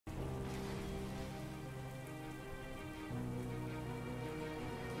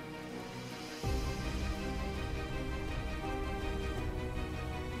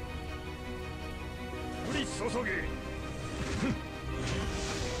Full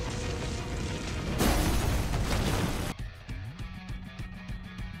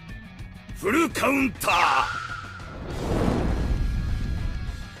counter.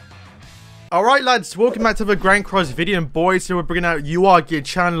 Alright lads, welcome back to the Grand Cross video, and boys, so we're bringing out Gear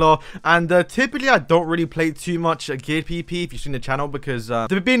Chandler, and typically I don't really play too much Gear PP if you've seen the channel, because, to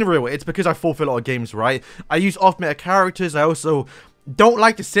be being real, it's because I forfeit a lot of games, right? I use off-meta characters, I also don't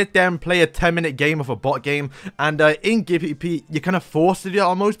like to sit there and play a 10-minute game of a bot game, and in Gear PP, you're kind of forced to do it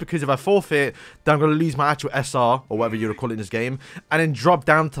almost, because if I forfeit, then I'm going to lose my actual SR, or whatever you would call it in this game, and then drop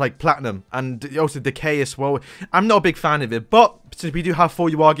down to like Platinum, and also Decay as well. I'm not a big fan of it, but since we do have 4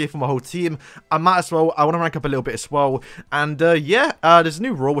 UR gear for my whole team, I might as well, I want to rank up a little bit as well, and yeah, there's a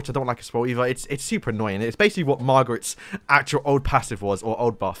new rule, which I don't like as well either. It's super annoying. It's basically what Margaret's actual old passive was, or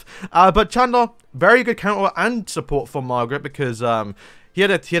old buff. But Chandler, very good counter and support for Margaret, because he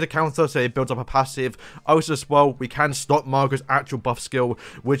had a counter, so it builds up a passive. Also as well, we can stop Margaret's actual buff skill,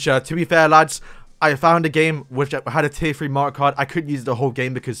 which to be fair lads, I found a game which had a tier 3 mark card. I couldn't use it the whole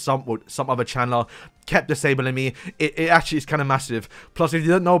game because some other Chandler kept disabling me. It actually is kind of massive. Plus, if you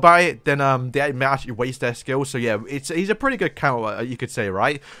don't know about it, then they may actually waste their skills. So yeah, he's a pretty good counter, you could say,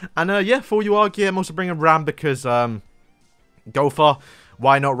 right? And yeah, for UR gear, I'm also bringing Ram because Gopher,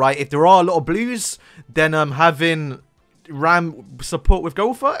 why not, right? If there are a lot of blues, then having Ram support with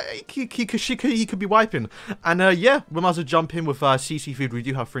Gopher, he could be wiping. And yeah, we might as well jump in with CC food. We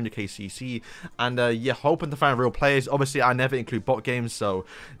do have 300k CC, and yeah, hoping to find real players. Obviously, I never include bot games, so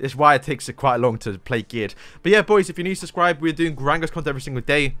it's why it takes quite long to play geared. But yeah, boys, if you're new, subscribe. We're doing Grand Cross content every single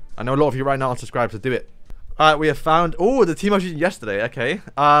day. I know a lot of you right now aren't subscribed, so do it. Alright, we have found, oh, the team I was using yesterday. Okay,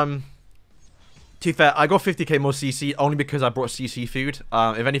 to be fair, I got 50k more CC only because I brought CC food.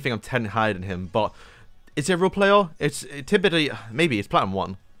 If anything, I'm 10 higher than him, but is it a real player? It's typically, maybe it's Platinum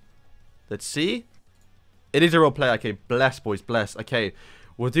 1. Let's see. It is a real player. Okay, bless, boys, bless. Okay,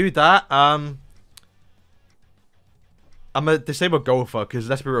 we'll do that. I'm going to disable Gopher, because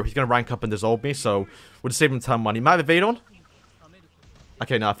let's be real, he's going to rank up and dissolve me, so we'll disable him turn 1. He might have evade on.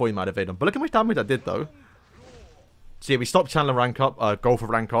 Okay, no, I thought he might have evade on. But look how much damage that did, though. So yeah, we stopped Chandler rank up, Gopher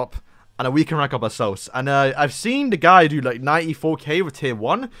rank up, and we can rank up ourselves. And I've seen the guy do like 94k with tier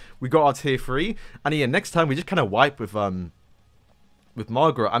 1. We got our tier 3. And yeah, next time we just kind of wipe with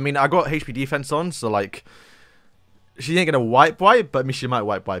Margaret. I mean, I got HP defense on, so like, she ain't gonna wipe, but I mean, she might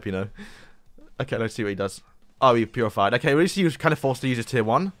wipe, you know. Okay, let's see what he does. Oh, he purified. Okay, well, he was kind of forced to use his tier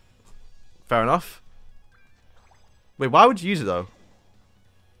 1. Fair enough. Wait, why would you use it though?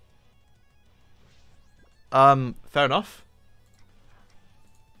 Fair enough.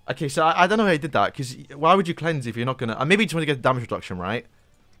 Okay, so I don't know how he did that, because why would you cleanse if you're not gonna... maybe you just want to get the damage reduction, right?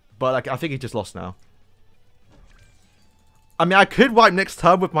 But like, I think he just lost now. I mean, I could wipe next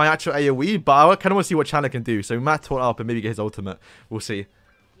turn with my actual AoE, but I kind of want to see what Chandler can do. So we might taunt up and maybe get his ultimate. We'll see.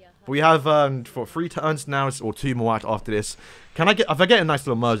 But we have for 3 turns now, or 2 more after this. Can I get... if I get a nice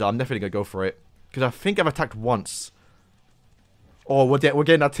little merger, I'm definitely going to go for it. Because I think I've attacked once. Oh, we're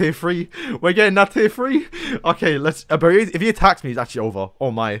getting that tier 3. We're getting that tier 3. Okay, let's... but if he attacks me, it's actually over.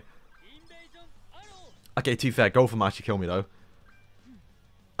 Oh, my. Okay, too fair. Gopher might actually kill me, though.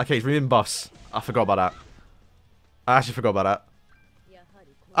 Okay, he's removing buffs. I forgot about that. I actually forgot about that.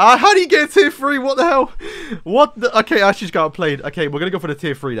 How do you get tier 3? What the hell? What the... okay, I actually just got outplayed. Okay, we're going to go for the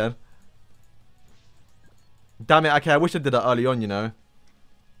tier 3, then. Damn it. Okay, I wish I did that early on, you know.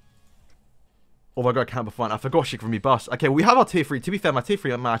 Oh my god, I can't be fun. I forgot she could me bust. Okay, we have our tier 3. To be fair, my tier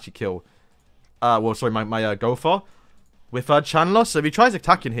 3 might actually kill. Well, sorry, my Gopher. With Chandler. So if he tries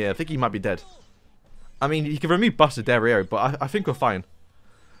attacking here, I think he might be dead. I mean, he can remove busted derriere, but I think we're fine.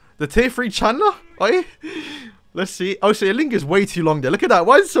 The tier 3 Chandler? Oi? Let's see. Oh, so your link is way too long there. Look at that.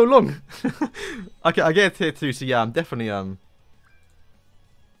 Why is it so long? Okay, I get a tier 2, so yeah, I'm definitely,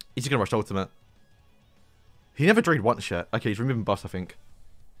 he's just gonna rush ultimate. He never drained once yet. Okay, he's removing bust, I think.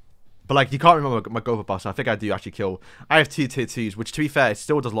 But like, you can't remember my Gopher bust. I think I do actually kill. I have 2 tier 2s, which to be fair, it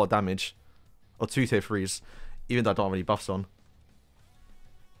still does a lot of damage. Or 2 tier 3s. Even though I don't have any buffs on.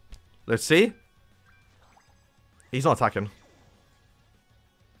 Let's see. He's not attacking.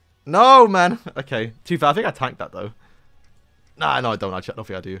 No, man. Okay. To be fair, I think I tanked that, though. Nah, no, I don't. I don't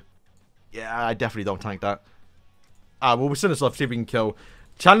think I do. Yeah, I definitely don't tank that. Well, we'll send this off, see if we can kill.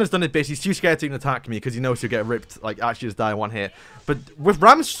 Chandler's done his bit. He's too scared to even attack me because he knows he'll get ripped. Like, actually just die in 1 hit. But with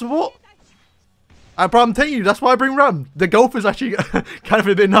Ram's support, bro, I'm telling you, that's why I bring Ram. The Gopher's actually kind of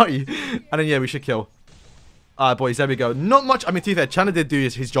a bit nutty. And then, yeah, we should kill. Alright, boys, there we go. Not much. I mean, to be fair, Chandler did do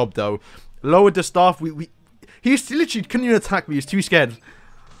his job, though. Lowered the staff. He literally couldn't even attack me. He was too scared.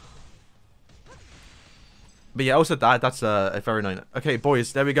 But yeah, also that's very annoying. Okay,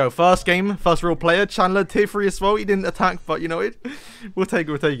 boys, there we go. First game, first real player. Chandler, tier 3 as well. He didn't attack, but you know it. We'll take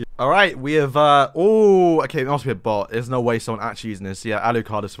it, we'll take it. Alright, we have, oh, okay, it must be a bot. There's no way someone actually using this. Yeah,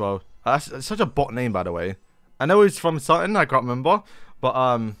 Alucard as well. That's such a bot name, by the way. I know it's from something, I can't remember.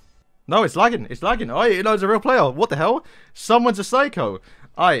 But, no, it's lagging. It's lagging. Oh, you know, it's a real player. What the hell? Someone's a psycho.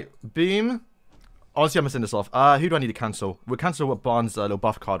 Alright, Beam. Honestly, I'm gonna send this off. Who do I need to cancel? We'll cancel what Barnes' little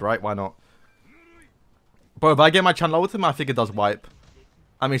buff card, right? Why not? Bro, if I get my Chandler ultimate, I think it does wipe.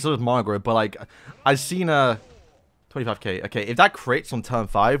 I mean, so does Margaret, but like, I've seen a 25k. Okay, if that creates on turn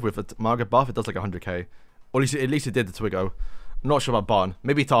 5 with a Margaret buff, it does like 100k. Or at least it did to Twiggo. I'm not sure about Barn.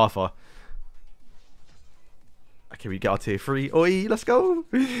 Maybe to Arthur. Okay, we get our tier 3. Oi, let's go.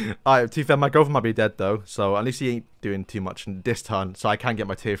 Alright, to be fair, my Gopher might be dead though. So at least he ain't doing too much in this turn. So I can get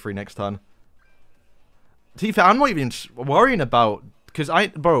my tier 3 next turn. To be fair, I'm not even worrying about... Because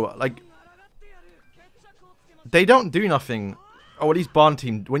bro, like... They don't do nothing. Oh, at least Barn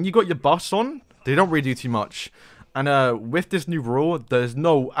team. When you got your buffs on, they don't really do too much. And with this new rule, there's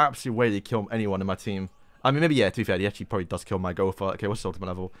no absolute way to kill anyone in my team. I mean, maybe, yeah, to be fair, he actually probably does kill my Gopher. Okay, what's the ultimate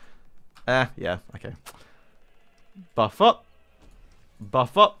level? Yeah, okay. Buff up.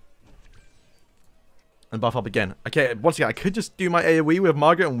 Buff up. And buff up again. Okay, once again, I could just do my AoE with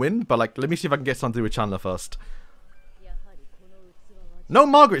Margaret and win, but like, let me see if I can get something with Chandler first. No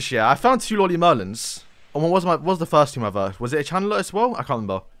Margaret share. I found 2 Lolly Merlins. And what was the first team ever? Was it a Chandler as well? I can't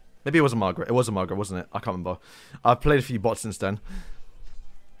remember. Maybe it was a Margaret. It was a Margaret, wasn't it? I can't remember. I've played a few bots since then.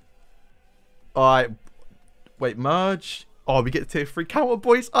 Alright. Wait, merge. Oh, we get tier 3 counter,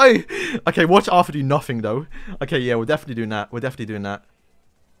 boys. Oh! Okay, watch Arthur do nothing, though. Okay, yeah, we're definitely doing that. We're definitely doing that.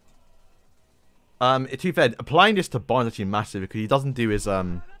 To be fair, applying this to Barn is actually massive because he doesn't do his,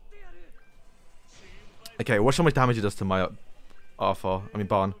 Okay, watch how much damage he does to my Arthur. I mean,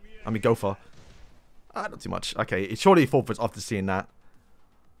 Barn. I mean, Gopher. Not too much. Okay, surely you forfeit after seeing that.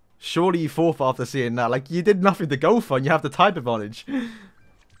 Surely you forfeit after seeing that. Like, you did nothing to Gopher and you have the type advantage.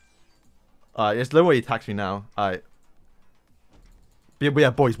 Alright, there's no way he attacks me now. Alright. But yeah,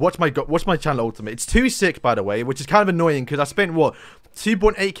 boys, watch my Chandler ultimate. It's 2-6, by the way, which is kind of annoying because I spent, what,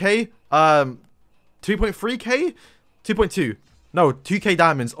 2.8k? 2.3k? 2.2. No, 2k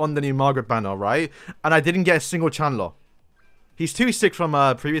diamonds on the new Margaret banner, right? And I didn't get a single Chandler. He's 2-6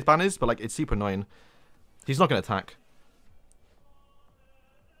 from previous banners, but like, it's super annoying. He's not going to attack.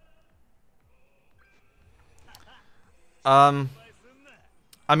 I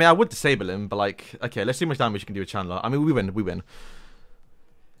mean, I would disable him, but like, okay, let's see how much damage you can do with Chandler. I mean, we win.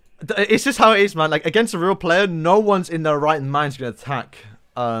 It's just how it is, man. Like, against a real player, no one's in their right mind's going to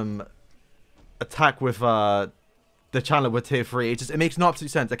attack with the Chandler with tier 3. It makes no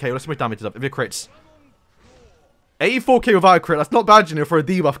absolute sense. Okay, let's see how much damage is up. If it crits. 84k without a crit. That's not bad, you know, for a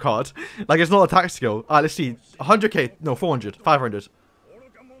debuff card. Like, it's not attack skill. Alright, let's see. 100k. No, 400. 500.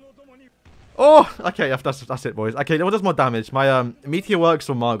 Oh, okay. That's it, boys. Okay, what does more damage? My meteor works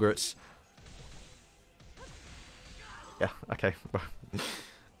on Margaret's. Yeah, okay.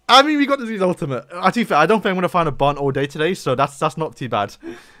 I mean, we got his ultimate. To be fair, I don't think I'm going to find a Barn all day today, so that's not too bad.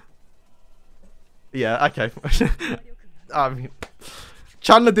 Yeah, okay. I mean,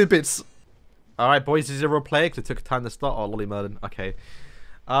 Chandler did bits. Alright, boys, this is a real player because it took time to start. Oh, Lolly Merlin. Okay.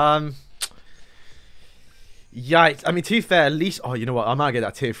 Yikes. I mean, to be fair, at least... Oh, you know what? I might get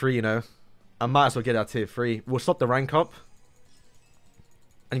that tier 3, you know. I might as well get that tier 3. We'll stop the rank up.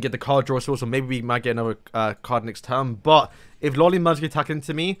 And get the card draw source, or maybe we might get another card next turn. But if Lolly Merlin's going to attack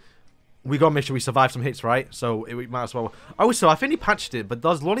into me, we got to make sure we survive some hits, right? So we might as well... Also, I think he patched it, but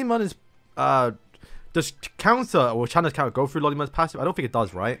does Lolly Merlin's... does counter, or Chandler's counter go through Lolly Merlin's passive? I don't think it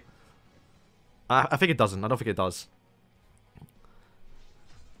does, right? I think it doesn't. I don't think it does.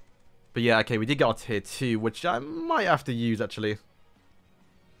 But yeah, okay, we did get our tier 2, which I might have to use, actually.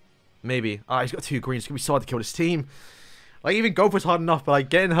 Maybe. He's got 2 greens. It's going to be so hard to kill this team. Like, even Gopher's hard enough, but like,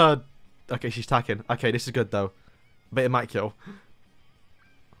 getting her... Okay, she's attacking. Okay, this is good, though. But it might kill.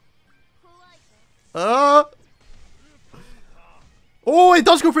 Oh, it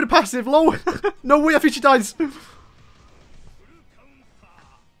does go through the passive. Lol. No way, I think she dies.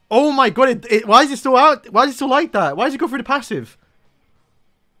 Oh my god, why is it still out? Why is it still like that? Why does it go through the passive?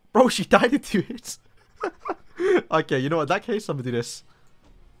 Bro, she died in 2 hits. Okay, you know what? In that case, I'm gonna do this.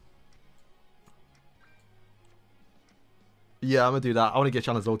 Yeah, I'm gonna do that. I want to get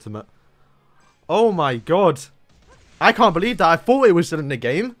Chandler's ultimate. Oh my god. I can't believe that. I thought it was still in the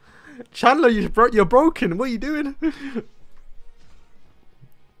game. Chandler, you're broken. What are you doing?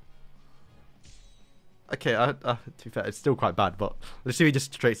 Okay, to be fair, it's still quite bad, but let's see if he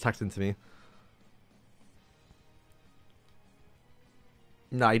just straight attacks into me.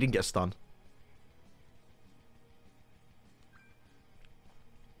 Nah, he didn't get stunned.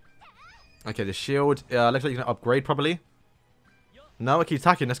 Okay, the shield. Looks like you can upgrade probably. No, I keep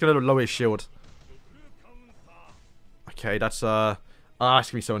attacking. Let's go to lower his shield. Okay, that's it's gonna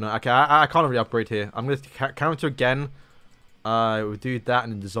be so annoying. Okay, I can't really upgrade here. I'm gonna counter again. We'll do that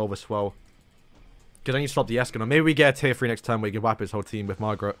and then dissolve as well. Because I need to stop the Escanor. Maybe we get a tier 3 next turn where we can wipe his whole team with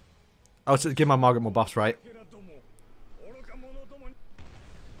Margaret. Oh, so give my Margaret more buffs, right?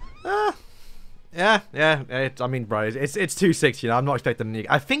 Yeah. I mean, bro, it's 2-6, you know. I'm not expecting any.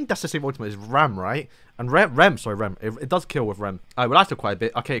 I think that's the same ultimate as Ram, right? And Rem. It does kill with Rem. Alright, well, that's still quite a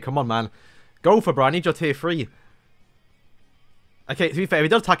bit. Okay, come on, man. Go for, bro. I need your tier 3. Okay, to be fair, if he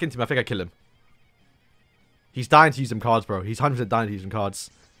does attack into me, I think I kill him. He's dying to use them cards, bro. He's 100% dying to use them cards.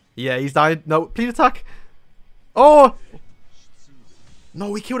 Yeah, he's dying. No, please attack. Oh! No,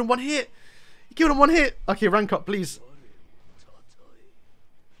 we killed him one hit. He killed him one hit. Okay, rank up, please.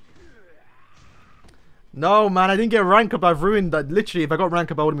 No, man, I didn't get rank up. I've ruined that. Literally, if I got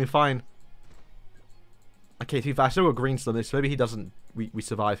rank up, I would have been fine. Okay, to be fair, I still got green still. So maybe he doesn't. We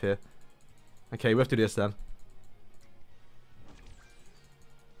survive here. Okay, we have to do this then.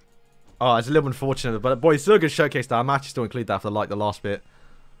 Oh, it's a little unfortunate, but boy, it's still a good showcase that I'm actually still include that for like the last bit.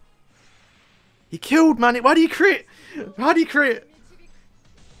 He killed, man. Why do you crit? How do you crit?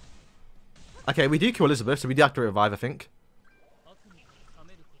 Okay, we do kill Elizabeth, so we do have to revive, I think.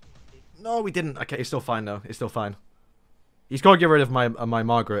 No, we didn't. Okay, it's still fine though. It's still fine. He's got to get rid of my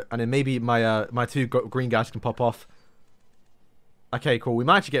Margaret, and then maybe my my 2 green guys can pop off. Okay, cool. We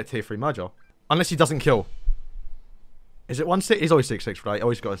might actually get tier 3 merger, unless he doesn't kill. Is it 1-6? He's always 6-6, right?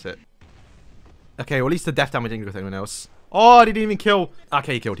 Always got to sit. Okay, well at least the death damage didn't go with anyone else. Oh, he didn't even kill.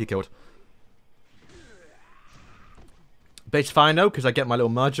 Okay, he killed. He killed. But it's fine though, because I get my little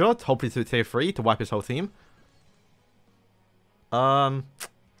merger, hopefully to tier 3 to wipe his whole team.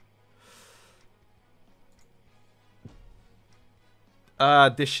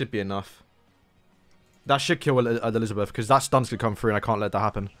 This should be enough. That should kill Elizabeth, because that stun's gonna come through and I can't let that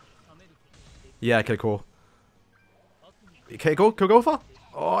happen. Yeah, okay, cool. Okay, go for.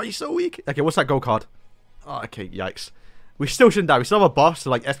 Oh, he's so weak. Okay, what's that go card? Oh, okay, yikes. We still shouldn't die. We still have a buff, so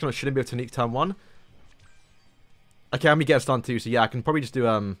like Escanor shouldn't be able to nuke turn 1. Okay, I'm gonna get a stun too, so yeah, I can probably just do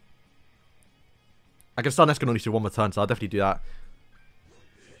I can stun Escanor only do 1 more turn, so I'll definitely do that.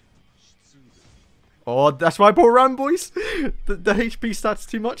 Oh, that's why I bought Ram, boys. The HP stats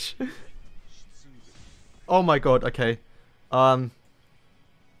too much. Oh my god, okay.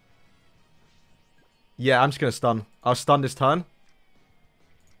 Yeah, I'm just gonna stun. I'll stun this turn.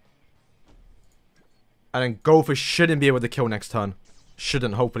 And then Gopher shouldn't be able to kill next turn.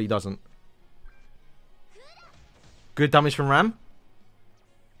 Shouldn't, hopefully he doesn't. Good damage from Ram.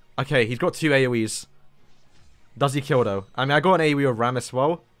 Okay, he's got 2 AoEs. Does he kill though? I mean, I got an AoE of Ram as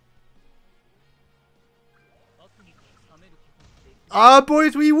well. Ah,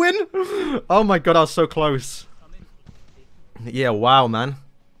 boys, we win! Oh my god, I was so close. Yeah, wow, man.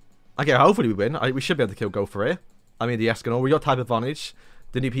 Okay, hopefully we win. We should be able to kill Gopher here. I mean, the Escanor. We got type advantage.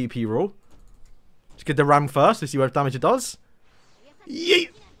 The new PvP rule. Let's get the Ram first to see what damage it does. Yeet!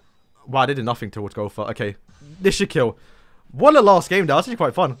 Wow, they did nothing towards Gopher. Okay, this should kill. What a last game, though. That's actually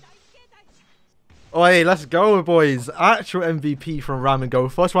quite fun. Oh, hey, let's go, boys. Actual MVP from Ram and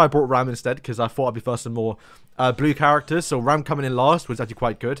Gopher. That's why I brought Ram instead, because I thought I'd be first and more blue characters. So Ram coming in last was actually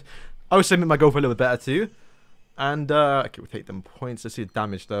quite good. I also made my Gopher a little bit better too. And, okay, we'll take them points. Let's see the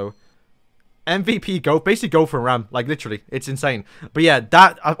damage, though. MVP go, basically go for Ram, like literally, it's insane. But yeah,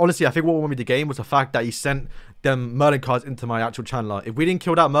 that honestly, I think what won me the game was the fact that he sent them Merlin cards into my actual Chandler. If we didn't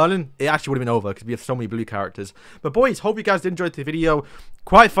kill that Merlin, it actually would have been over because we have so many blue characters. But boys, hope you guys did enjoy the video.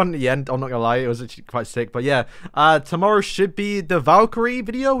 Quite fun at the end. I'm not gonna lie, it was actually quite sick. But yeah, tomorrow should be the Valkyrie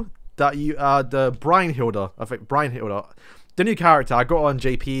video that the Brian Hilda, I think Brian Hilda. The new character, I got on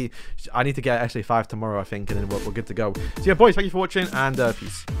JP. I need to get SA5 tomorrow, I think, and then we're good to go. So yeah, boys, thank you for watching, and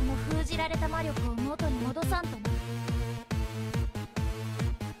peace.